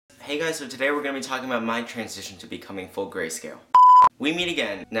Hey guys, so today we're going to be talking about my transition to becoming full grayscale. We meet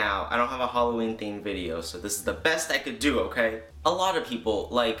again. Now, I don't have a Halloween themed video, so this is the best I could do, okay? A lot of people,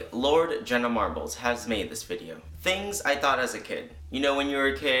 like Lord Jenna Marbles, has made this video. Things I thought as a kid. You know when you were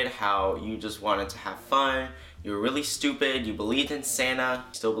a kid, how you just wanted to have fun, you were really stupid, you believed in Santa.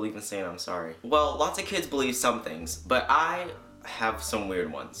 Still believe in Santa, I'm sorry. Well, lots of kids believe some things, but I have some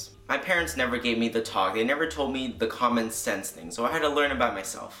weird ones. My parents never gave me the talk, they never told me the common sense thing, so I had to learn about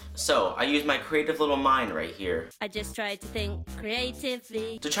myself. So, I used my creative little mind right here. I just tried to think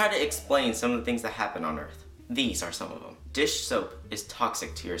creatively To try to explain some of the things that happen on Earth. These are some of them. Dish soap is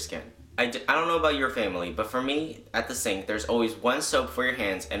toxic to your skin. I don't know about your family, but for me, at the sink, there's always one soap for your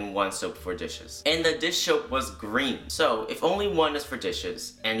hands and one soap for dishes. And the dish soap was green. So, if only one is for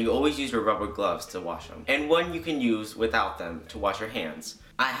dishes, and you always use your rubber gloves to wash them, and one you can use without them to wash your hands,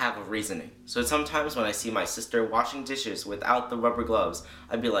 I have a reasoning. So sometimes when I see my sister washing dishes without the rubber gloves,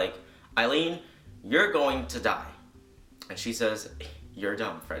 I'd be like, Eileen, you're going to die. And she says, you're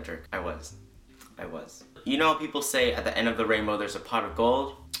dumb, Frederic. I was. You know how people say at the end of the rainbow there's a pot of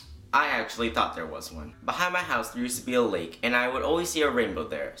gold? I actually thought there was one. Behind my house there used to be a lake, and I would always see a rainbow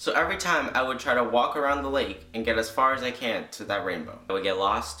there. So every time I would try to walk around the lake and get as far as I can to that rainbow. I would get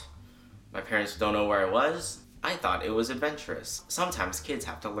lost. My parents don't know where I was. I thought it was adventurous. Sometimes kids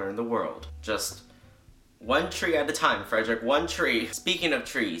have to learn the world. Just one tree at a time, Frederic, one tree. Speaking of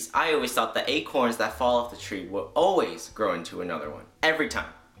trees, I always thought the acorns that fall off the tree will always grow into another one. Every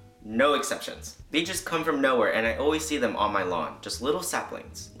time. No exceptions. They just come from nowhere, and I always see them on my lawn. Just little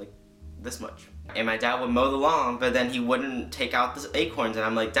saplings, like this much. And my dad would mow the lawn, but then he wouldn't take out the acorns, and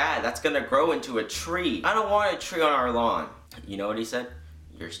I'm like, Dad, that's gonna grow into a tree. I don't want a tree on our lawn. You know what he said?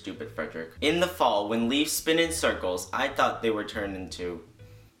 You're stupid, Frederic. In the fall, when leaves spin in circles, I thought they were turned into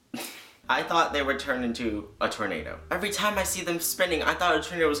a tornado. Every time I see them spinning, I thought a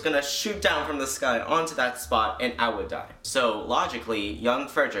tornado was gonna shoot down from the sky onto that spot and I would die. So logically, young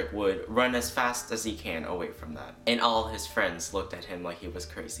Frederic would run as fast as he can away from that. And all his friends looked at him like he was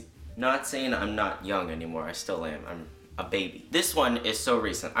crazy. Not saying I'm not young anymore, I still am. I'm a baby. This one is so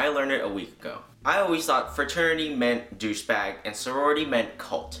recent. I learned it a week ago. I always thought fraternity meant douchebag and sorority meant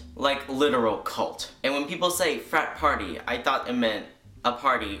cult. Like literal cult. And when people say frat party, I thought it meant a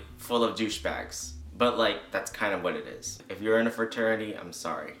party full of douchebags. But like, that's kind of what it is. If you're in a fraternity, I'm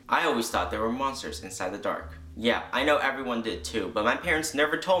sorry. I always thought there were monsters inside the dark. Yeah, I know everyone did too, but my parents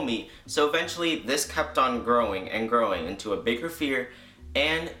never told me, so eventually this kept on growing and growing into a bigger fear,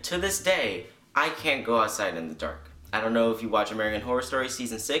 and to this day, I can't go outside in the dark. I don't know if you watch American Horror Story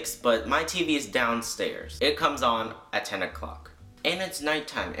Season 6, but my TV is downstairs. It comes on at 10 o'clock. And it's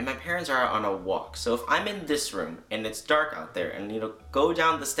nighttime, and my parents are out on a walk. So if I'm in this room, and it's dark out there, and you know, go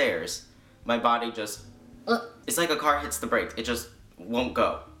down the stairs, my body just, it's like a car hits the brakes. It just won't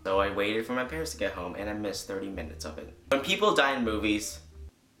go. So I waited for my parents to get home, and I missed 30 minutes of it. When people die in movies,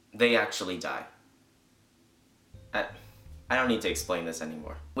 they actually die. I don't need to explain this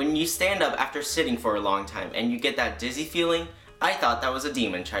anymore. When you stand up after sitting for a long time and you get that dizzy feeling, I thought that was a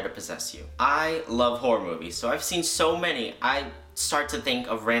demon trying to possess you. I love horror movies, so I've seen so many, I start to think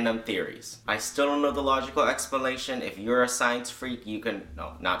of random theories. I still don't know the logical explanation. If you're a science freak, you can,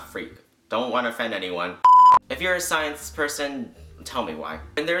 no, not freak. Don't want to offend anyone. If you're a science person, tell me why.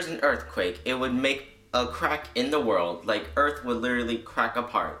 When there's an earthquake, it would make a crack in the world, like Earth would literally crack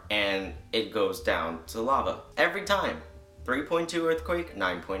apart and it goes down to lava. Every time. 3.2 earthquake,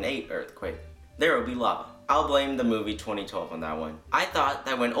 9.8 earthquake. There will be lava. I'll blame the movie 2012 on that one. I thought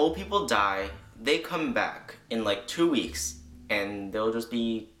that when old people die, they come back in like 2 weeks and they'll just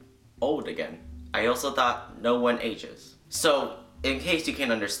be old again. I also thought no one ages. So, in case you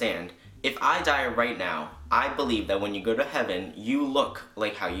can't understand, if I die right now, I believe that when you go to heaven, you look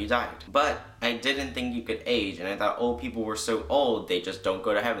like how you died. But I didn't think you could age, and I thought old people were so old, they just don't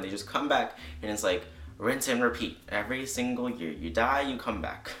go to heaven. They just come back, and it's like, rinse and repeat. Every single year. You die, you come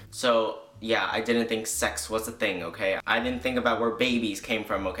back. So, yeah, I didn't think sex was a thing, okay? I didn't think about where babies came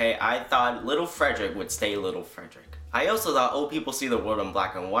from, okay? I thought little Frederic would stay little Frederic. I also thought old people see the world in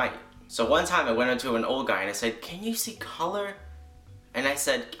black and white. So one time I went up to an old guy and I said, can you see color? And I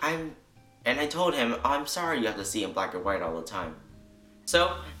said, I told him, I'm sorry you have to see in black and white all the time.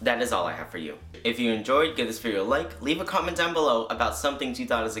 So, that is all I have for you. If you enjoyed, give this video a like, leave a comment down below about some things you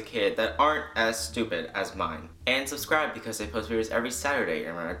thought as a kid that aren't as stupid as mine. And subscribe because I post videos every Saturday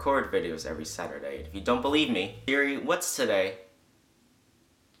and I record videos every Saturday. If you don't believe me, Siri, what's today?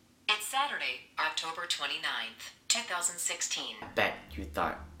 It's Saturday, October 29th, 2016. I bet you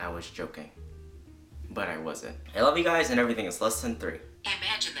thought I was joking. But I wasn't. I love you guys and everything is less than 3.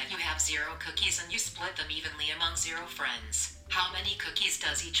 Imagine that you have 0 cookies and you split them evenly among 0 friends. How many cookies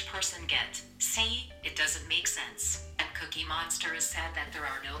does each person get? C. It doesn't make sense. And Cookie Monster is sad that there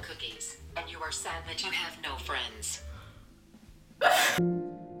are no cookies. And you are sad that you have no friends.